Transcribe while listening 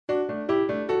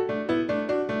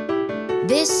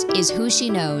This is Who She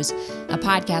Knows, a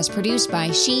podcast produced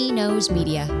by She Knows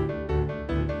Media.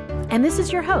 And this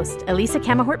is your host, Elisa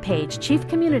Camahort-Page, Chief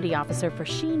Community Officer for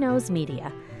She Knows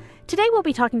Media. Today we'll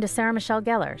be talking to Sarah Michelle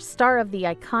Gellar, star of the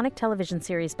iconic television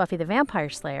series Buffy the Vampire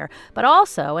Slayer, but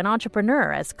also an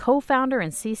entrepreneur as co-founder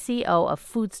and CCO of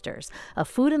Foodsters, a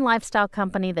food and lifestyle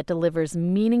company that delivers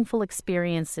meaningful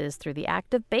experiences through the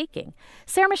act of baking.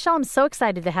 Sarah Michelle, I'm so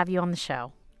excited to have you on the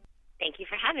show. Thank you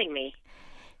for having me.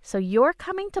 So you're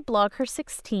coming to Blog Her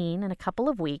 16 in a couple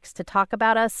of weeks to talk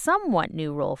about a somewhat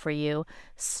new role for you,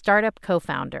 startup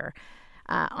co-founder.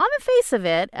 On the face of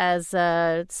it, as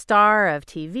a star of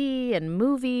TV and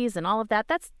movies and all of that,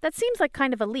 that seems like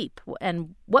kind of a leap.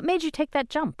 And what made you take that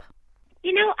jump?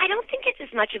 You know, I don't think it's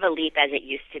as much of a leap as it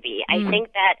used to be. I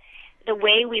think that the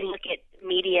way we look at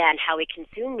media and how we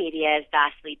consume media is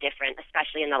vastly different,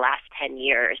 especially in the last 10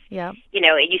 years. Yeah. You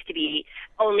know, it used to be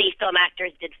only film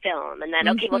actors did film, and then,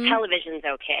 okay, well, television's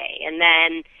okay. And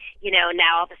then, you know,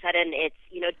 now all of a sudden it's,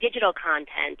 you know, digital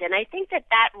content. And I think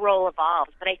that role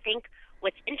evolves. But I think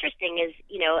what's interesting is,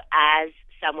 you know, as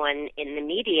someone in the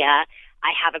media,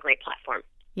 I have a great platform.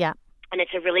 Yeah. And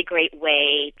it's a really great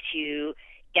way to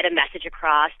get a message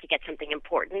across, to get something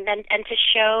important, and to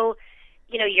show,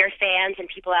 you know, your fans and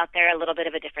people out there a little bit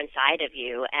of a different side of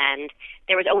you. And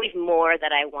there was always more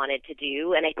that I wanted to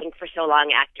do. And I think for so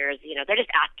long actors, you know, they're just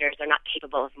actors. They're not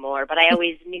capable of more. But I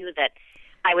always knew that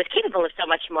I was capable of so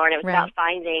much more. And it was about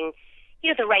finding, you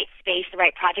know, the right space, the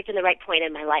right project, and the right point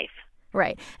in my life.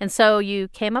 Right. And so you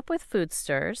came up with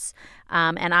Foodsters,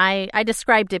 and I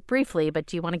described it briefly, but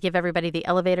do you want to give everybody the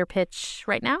elevator pitch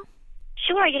right now?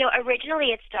 Sure. You know,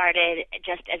 originally it started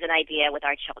just as an idea with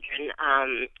our children.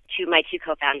 My two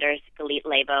co-founders, Galit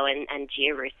Lebo and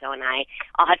Gia Russo, and I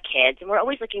all have kids, and we're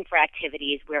always looking for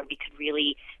activities where we could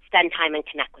really spend time and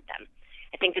connect with them.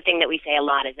 I think the thing that we say a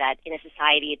lot is that in a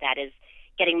society that is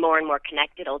getting more and more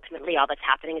connected, ultimately all that's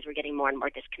happening is we're getting more and more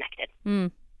disconnected.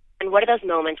 And what are those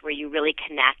moments where you really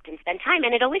connect and spend time?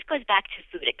 And it always goes back to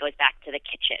food. It goes back to the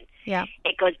kitchen. Yeah.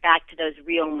 It goes back to those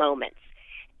real moments.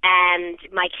 And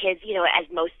my kids, you know, as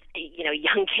most, you know,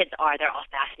 young kids are, they're all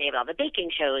fascinated with all the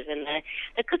baking shows and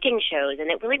the cooking shows.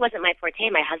 And it really wasn't my forte.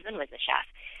 My husband was the chef.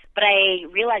 But I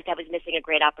realized I was missing a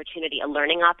great opportunity, a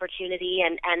learning opportunity,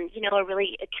 and you know, a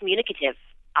really communicative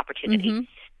opportunity.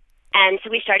 And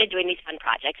so we started doing these fun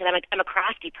projects, and I'm a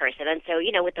crafty person. And so, you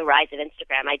know, with the rise of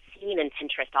Instagram, I'd seen in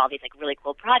Pinterest all these like really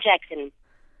cool projects, and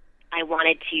I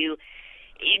wanted to,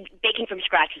 baking from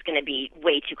scratch was going to be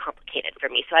way too complicated for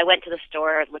me. So I went to the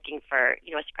store looking for,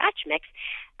 you know, a scratch mix,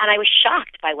 and I was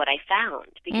shocked by what I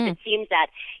found, because it seems that,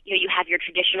 you know, you have your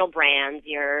traditional brands,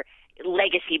 your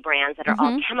legacy brands that are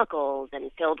all chemicals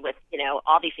and filled with, you know,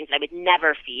 all these things that I would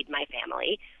never feed my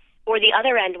family, or the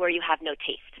other end where you have no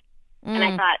taste. And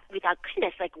we thought,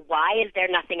 goodness, like, why is there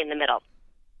nothing in the middle?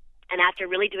 And after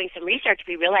really doing some research,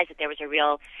 we realized that it was a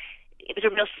real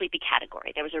sleepy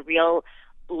category. There was a real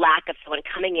lack of someone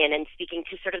coming in and speaking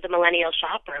to sort of the millennial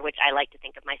shopper, which I like to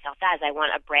think of myself as. I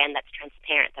want a brand that's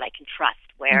transparent, that I can trust,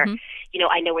 where, you know,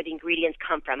 I know where the ingredients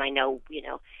come from. I know, you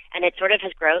know, and it sort of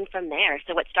has grown from there.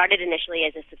 So what started initially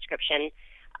as a subscription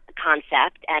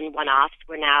concept and one-offs,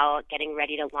 we're now getting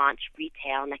ready to launch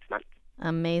retail next month.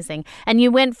 Amazing. And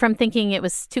you went from thinking it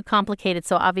was too complicated,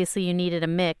 so obviously you needed a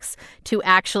mix, to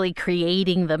actually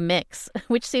creating the mix,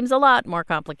 which seems a lot more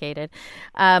complicated.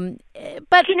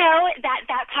 But you know,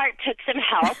 that part took some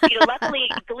help. You know,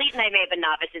 luckily, Galit and I may have been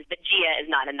novices, but Gia is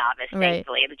not a novice,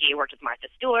 thankfully. Gia worked with Martha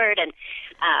Stewart, and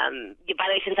by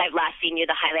the way, since I've last seen you,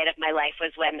 the highlight of my life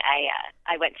was when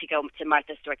I went to go to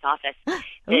Martha Stewart's office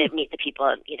to meet the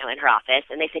people, you know, in her office,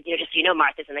 and they said, you know, just so you know,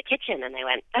 Martha's in the kitchen, and I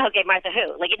went, oh, okay, Martha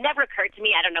who? Like, it never occurred to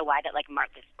me. I don't know why that like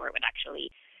Martha Stewart would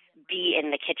actually be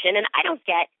in the kitchen, and I don't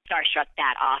get starstruck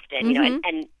that often, you know.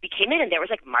 And we came in, and there was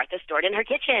like Martha Stewart in her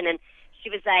kitchen, and she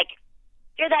was like,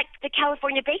 "You're the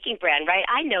California baking brand, right?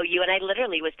 I know you." And I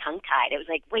literally was tongue tied. It was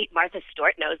like, wait, Martha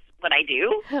Stewart knows what I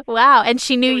do? Wow! And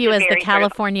she knew you as the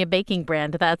California baking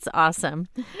brand. That's awesome.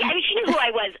 Yeah, I mean, she knew who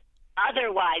I was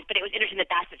otherwise, but it was interesting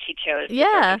that that's what she chose.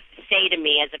 Yeah. To say to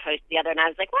me as opposed to the other, and I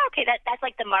was like, well, okay, that's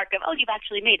like the mark of, oh, you've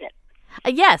actually made it.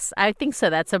 Yes, I think so.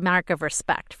 That's a mark of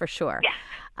respect for sure. Yeah.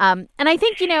 And I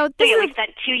think, you know, we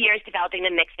spent 2 years developing the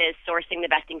mixes, sourcing the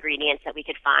best ingredients that we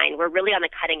could find. We're really on the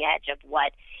cutting edge of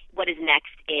what is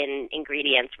next in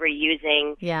ingredients. We're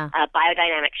using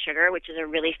biodynamic sugar, which is a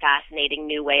really fascinating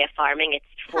new way of farming. It's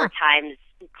 4 times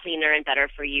cleaner and better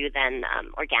for you than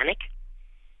organic.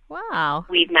 Wow.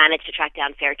 We've managed to track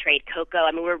down fair trade cocoa.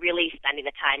 I mean, we're really spending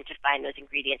the time to find those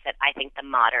ingredients that I think the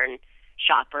modern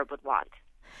shopper would want.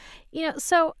 You know,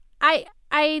 so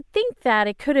I think that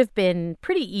it could have been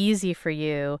pretty easy for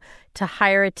you to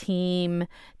hire a team,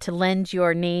 to lend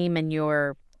your name and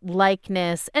your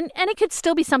likeness, and it could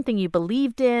still be something you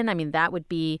believed in. I mean, that would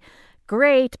be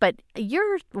great, but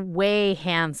you're way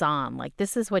hands-on. Like,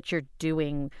 this is what you're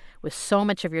doing with so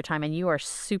much of your time, and you are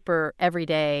super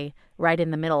everyday, right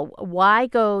in the middle. Why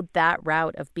go that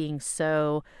route of being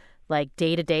so, like,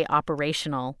 day-to-day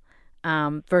operational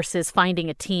versus finding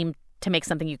a team to make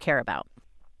something you care about?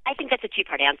 I think that's a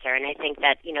two-part answer, and I think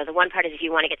that, the one part is if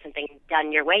you want to get something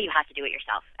done your way, you have to do it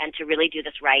yourself. And to really do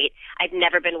this right, I've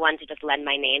never been one to just lend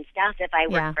my name stuff. If I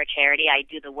work for a charity, I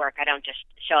do the work. I don't just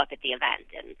show up at the event,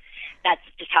 and that's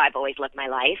just how I've always lived my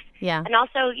life. Yeah. And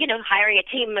also, hiring a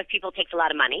team of people takes a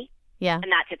lot of money. Yeah.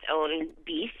 And that's its own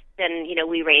beast. And,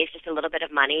 we raised just a little bit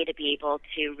of money to be able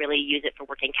to really use it for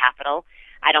working capital.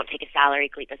 I don't take a salary.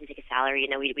 Clete doesn't take a salary.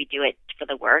 We do it for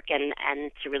the work and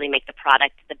to really make the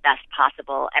product the best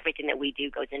possible. Everything that we do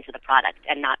goes into the product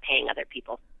and not paying other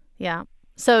people. Yeah.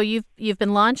 So you've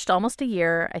been launched almost a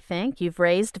year, I think. You've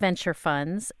raised venture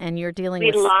funds, and you're dealing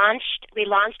with... We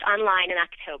launched online in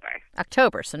October.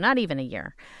 October, so not even a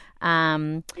year.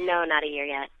 No, not a year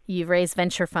yet. You've raised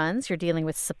venture funds. You're dealing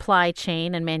with supply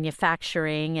chain and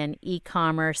manufacturing and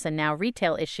e-commerce and now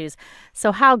retail issues.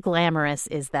 So how glamorous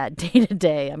is that day to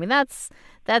day? I mean, that's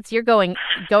you're going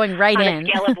right on in. On a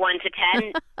scale of 1 to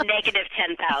 10, negative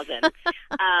 10,000.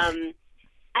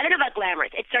 I don't know about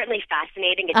glamorous. It's certainly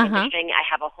fascinating. It's interesting. I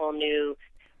have a whole new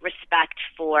respect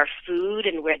for food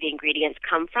and where the ingredients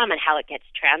come from and how it gets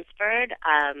transferred.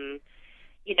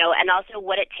 And also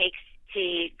what it takes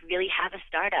to really have a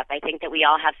startup. I think that we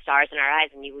all have stars in our eyes,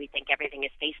 and we think everything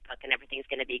is Facebook and everything's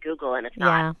going to be Google, and it's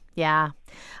not. Yeah.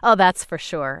 Oh, that's for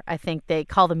sure. I think they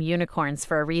call them unicorns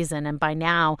for a reason, and by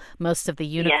now, most of the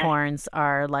unicorns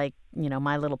are like,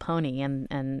 My Little Pony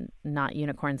and not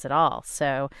unicorns at all.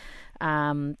 So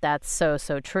that's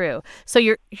so true. So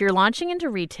you're launching into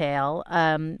retail.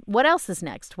 What else is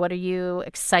next? What are you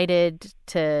excited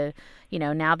to,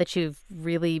 now that you've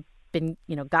really been,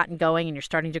 gotten going and you're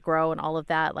starting to grow and all of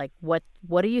that, like what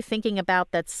are you thinking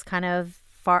about that's kind of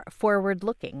far forward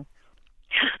looking?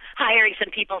 Hiring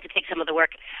some people to take some of the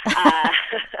work.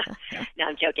 No,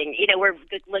 I'm joking. We're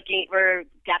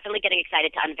definitely getting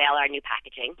excited to unveil our new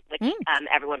packaging, which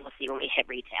everyone will see when we hit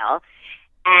retail.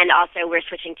 And also we're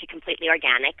switching to completely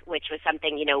organic, which was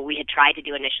something, we had tried to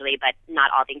do initially, but not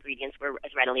all the ingredients were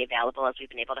as readily available as we've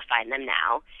been able to find them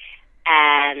now.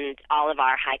 And all of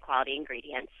our high-quality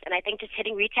ingredients. And I think just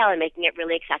hitting retail and making it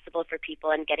really accessible for people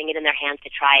and getting it in their hands to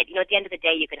try it. At the end of the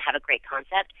day, you can have a great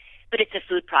concept, but it's a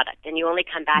food product, and you only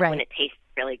come back when it tastes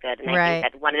really good. And I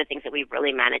think that one of the things that we've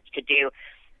really managed to do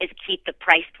is keep the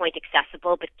price point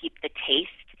accessible, but keep the taste,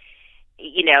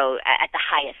 at the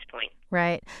highest point.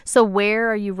 Right. So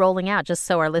where are you rolling out, just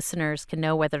so our listeners can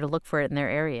know whether to look for it in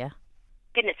their area?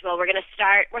 Goodness, well, we're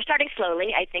starting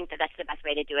slowly. I think that's the best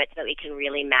way to do it so that we can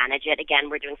really manage it. Again,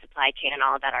 we're doing supply chain and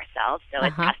all of that ourselves, so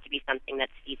it has to be something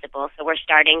that's feasible. So we're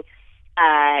starting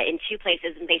in 2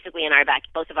 places, and basically in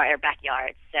both of our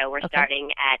backyards. So we're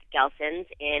starting at Gelson's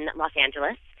in Los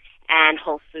Angeles and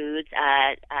Whole Foods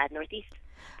Northeast.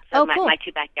 So cool. My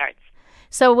 2 backyards.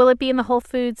 So will it be in the Whole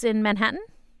Foods in Manhattan?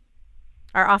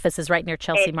 Our office is right near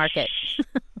Chelsea Market.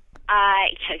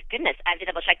 Goodness, I have to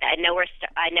double check that.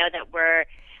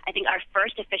 I think our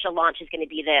first official launch is going to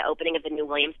be the opening of the new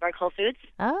Williamsburg Whole Foods.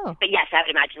 Oh. But yes, I would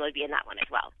imagine it would be in that one as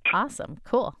well. Awesome.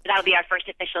 Cool. So that'll be our first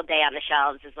official day on the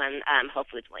shelves is when Whole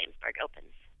Foods Williamsburg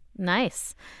opens.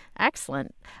 Nice.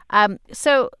 Excellent.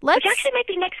 Which actually might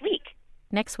be next week.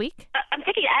 Next week? I'm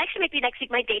thinking it actually might be next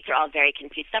week. My dates are all very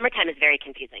confused. Summertime is very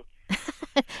confusing.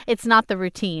 It's not the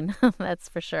routine, that's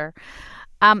for sure.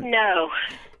 No.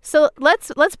 So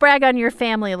let's brag on your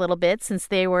family a little bit, since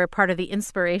they were part of the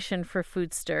inspiration for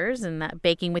Food Stirs and that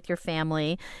baking with your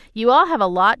family. You all have a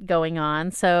lot going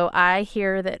on. So I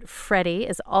hear that Freddie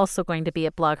is also going to be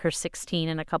at Blog Her 16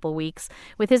 in a couple weeks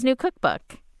with his new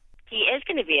cookbook. He is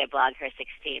going to be at Blog Her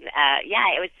 16.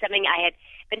 It was something I had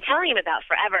been telling him about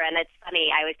forever, and it's funny.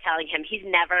 I was telling him he's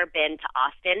never been to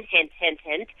Austin. Hint, hint,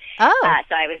 hint. Oh.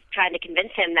 So I was trying to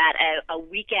convince him that a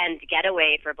weekend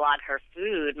getaway for Blog Her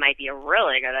Food might be a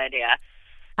really good idea.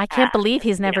 I can't believe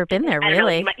he's never been there,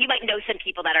 really. You might know some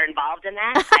people that are involved in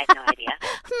that. I have no idea.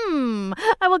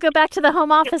 I will go back to the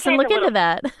home office and look into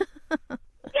that.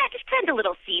 Yeah, just plant a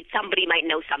little seed. Somebody might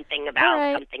know something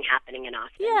about something happening in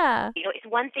Austin. Yeah. It's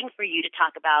one thing for you to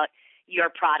talk about your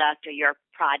product or your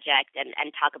project and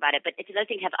talk about it, but it's another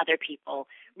thing to have other people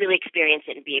really experience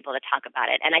it and be able to talk about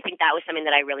it. And I think that was something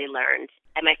that I really learned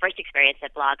at my first experience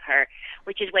at Blog Her,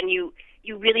 which is when you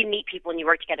you really meet people and you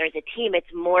work together as a team.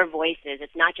 It's more voices.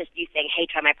 It's not just you saying, hey,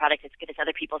 try my product, it's good. It's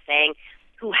other people saying,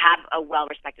 who have a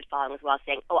well-respected following as well,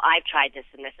 saying, oh, I've tried this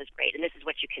and this is great and this is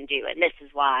what you can do and this is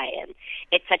why. And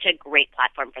it's such a great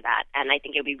platform for that. And I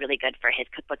think it would be really good for his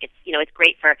cookbook. It's, you know, it's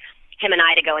great for him and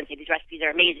I to go and say, these recipes are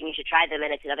amazing, you should try them.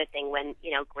 And it's another thing when, you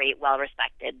know, great,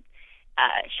 well-respected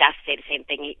chefs say the same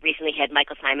thing. Recently, he had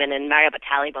Michael Simon and Mario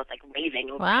Batali both like raving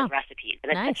over his recipes,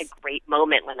 and it's such a great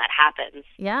moment when that happens.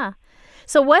 Yeah.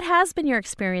 So, what has been your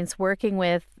experience working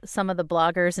with some of the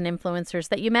bloggers and influencers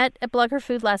that you met at Blogger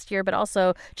Food last year, but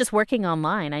also just working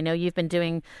online? I know you've been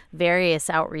doing various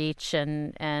outreach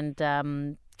and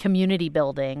community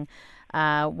building.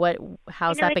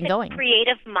 How's that been going?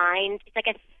 Creative mind. It's like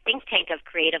a think tank of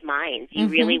creative minds. You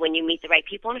really, when you meet the right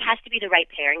people, and it has to be the right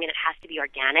pairing, and it has to be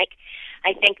organic.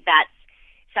 I think that's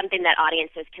something that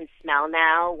audiences can smell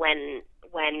now when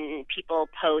people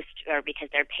post or because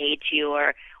they're paid to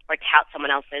or tout someone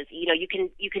else's. You know, you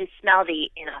can smell the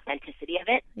inauthenticity of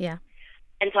it. Yeah.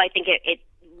 And so I think it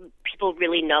people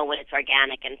really know when it's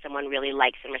organic and someone really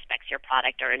likes and respects your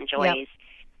product or enjoys,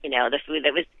 you know, the food.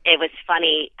 It was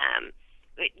funny.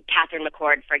 Catherine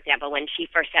McCord, for example, when she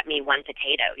first sent me one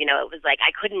potato, you know, it was like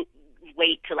I couldn't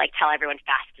wait to like tell everyone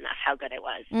fast enough how good it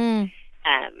was.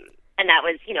 And that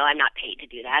was, you know, I'm not paid to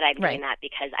do that. I'm doing that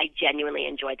because I genuinely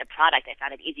enjoyed the product. I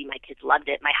found it easy. My kids loved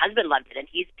it. My husband loved it, and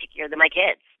he's pickier than my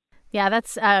kids. Yeah,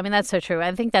 that's so true.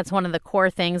 I think that's one of the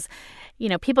core things. You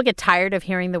know, people get tired of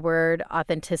hearing the word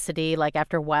authenticity. Like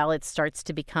after a while, it starts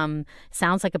to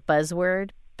sounds like a buzzword,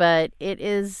 but it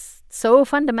is so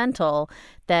fundamental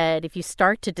that if you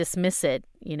start to dismiss it,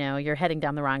 you know, you're heading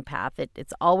down the wrong path.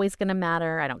 It's always going to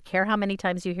matter. I don't care how many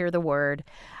times you hear the word.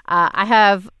 I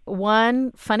have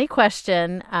one funny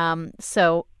question.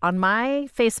 So on my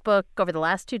Facebook over the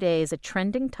last 2 days, a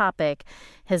trending topic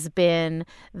has been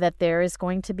that there is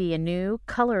going to be a new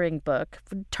coloring book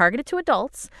targeted to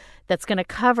adults that's going to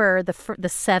cover the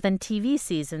 7 TV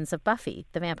seasons of Buffy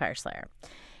the Vampire Slayer.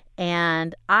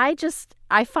 And I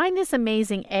find this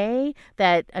amazing,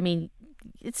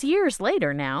 it's years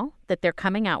later now that they're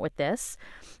coming out with this,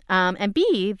 and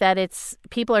B, that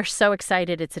people are so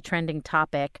excited it's a trending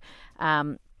topic.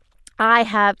 I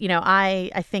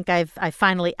think I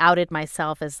finally outed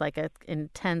myself as like an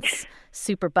intense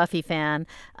super Buffy fan.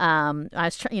 I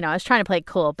was trying to play it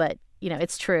cool, but you know,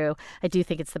 it's true. I do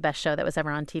think it's the best show that was ever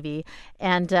on TV.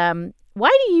 And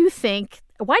why do you think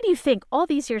all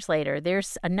these years later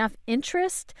there's enough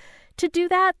interest to do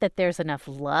that there's enough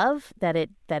love, that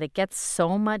it gets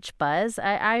so much buzz?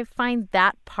 I find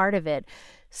that part of it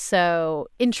so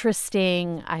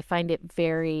interesting. I find it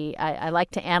I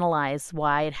like to analyze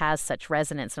why it has such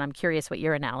resonance, and I'm curious what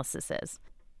your analysis is.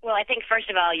 Well, I think, first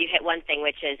of all, you hit one thing,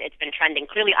 which is it's been trending.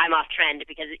 Clearly, I'm off trend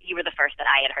because you were the first that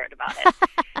I had heard about it.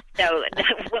 So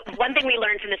one thing we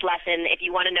learned from this lesson, if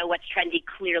you want to know what's trendy,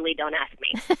 clearly don't ask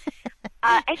me.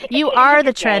 I think you are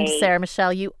the trend, Sarah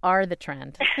Michelle. You are the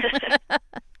trend.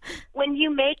 When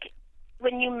you make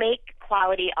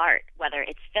quality art, whether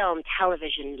it's film,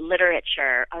 television,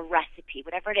 literature, a recipe,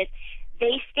 whatever it is,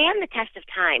 they stand the test of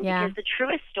time because the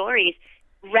truest stories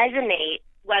resonate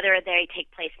whether they take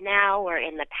place now or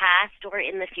in the past or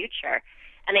in the future.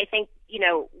 And I think, you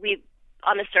know,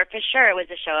 on the surface, sure, it was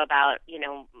a show about, you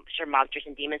know, monsters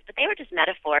and demons, but they were just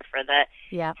metaphor for the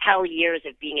hell years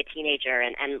of being a teenager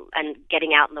and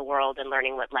getting out in the world and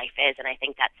learning what life is. And I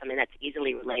think that's something that's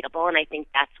easily relatable, and I think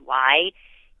that's why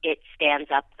it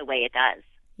stands up the way it does.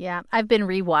 Yeah, I've been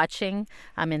rewatching.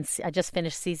 I just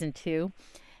finished season 2.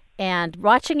 And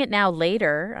watching it now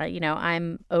later,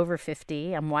 I'm over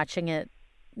 50. I'm watching it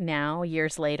now,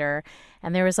 years later,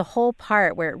 and there was a whole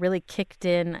part where it really kicked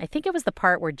in. I think it was the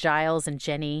part where Giles and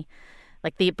Jenny,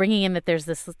 like bringing in that there's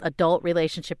this adult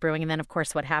relationship brewing, and then of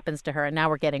course what happens to her. And now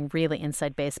we're getting really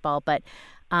inside baseball. But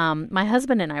my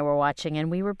husband and I were watching,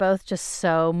 and we were both just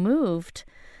so moved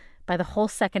by the whole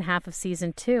second half of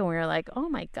season 2. And we were like, oh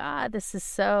my God, this is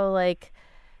so like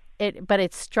it. But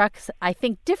it struck, I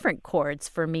think, different chords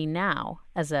for me now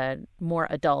as a more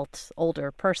adult,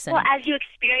 older person. Well, as you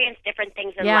experience different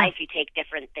things in life, you take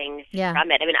different things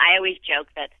from it. I mean, I always joke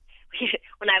that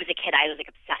when I was a kid, I was like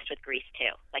obsessed with Grease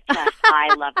too. Like,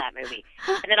 I love that movie.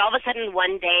 And then all of a sudden,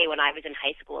 one day when I was in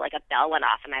high school, like a bell went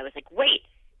off, and I was like, wait,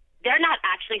 they're not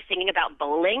actually singing about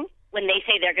bowling when they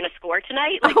say they're going to score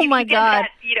tonight. Like, oh my God!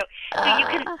 So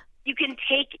you can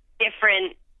take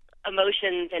different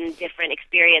emotions and different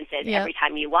experiences every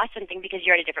time you watch something because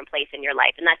you're at a different place in your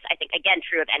life. And that's, I think, again,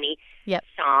 true of any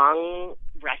song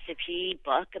recipe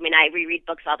book. I mean, I reread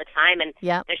books all the time, and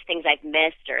there's things I've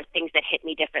missed or things that hit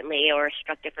me differently or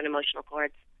struck different emotional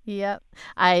chords. Yep.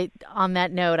 On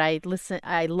that note, I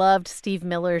loved Steve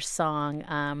Miller's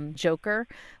song, Joker,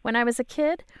 when I was a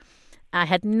kid. I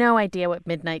had no idea what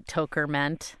Midnight Toker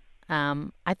meant.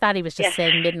 I thought he was just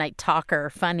saying midnight talker,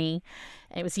 funny.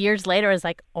 And it was years later, I was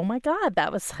like, oh my God,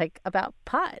 that was like about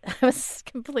pot. I was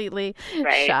completely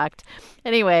shocked.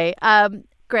 Anyway,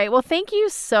 great. Well, thank you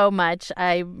so much.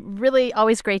 I really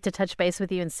always great to touch base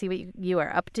with you and see what you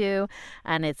are up to.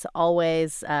 And it's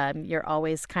always, you're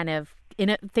always kind of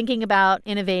thinking about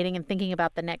innovating and thinking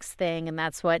about the next thing. And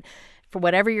that's what, for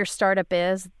whatever your startup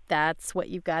is, that's what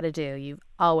you've got to do. You've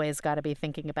always got to be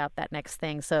thinking about that next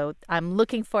thing. So I'm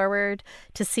looking forward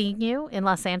to seeing you in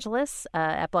Los Angeles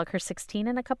at BlogHer 16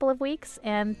 in a couple of weeks.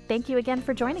 And thank you again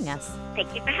for joining us.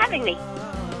 Thank you for having me.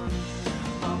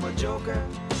 I'm a joker,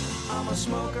 I'm a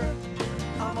smoker,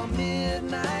 I'm a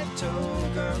midnight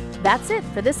toker. That's it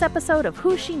for this episode of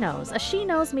Who She Knows, a She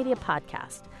Knows Media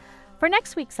podcast. For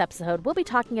next week's episode, we'll be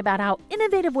talking about how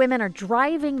innovative women are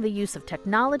driving the use of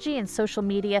technology and social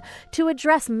media to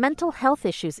address mental health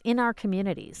issues in our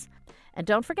communities. And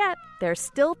don't forget, there are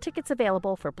still tickets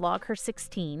available for BlogHer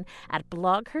 16 at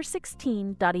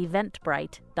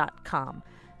blogher16.eventbrite.com.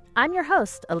 I'm your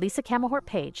host, Elisa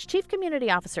Camahort-Page, Chief Community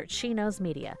Officer at She Knows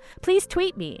Media. Please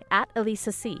tweet me at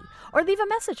Elisa C. or leave a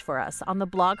message for us on the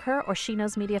BlogHer or She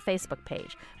Knows Media Facebook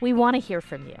page. We want to hear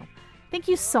from you. Thank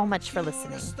you so much for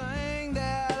listening.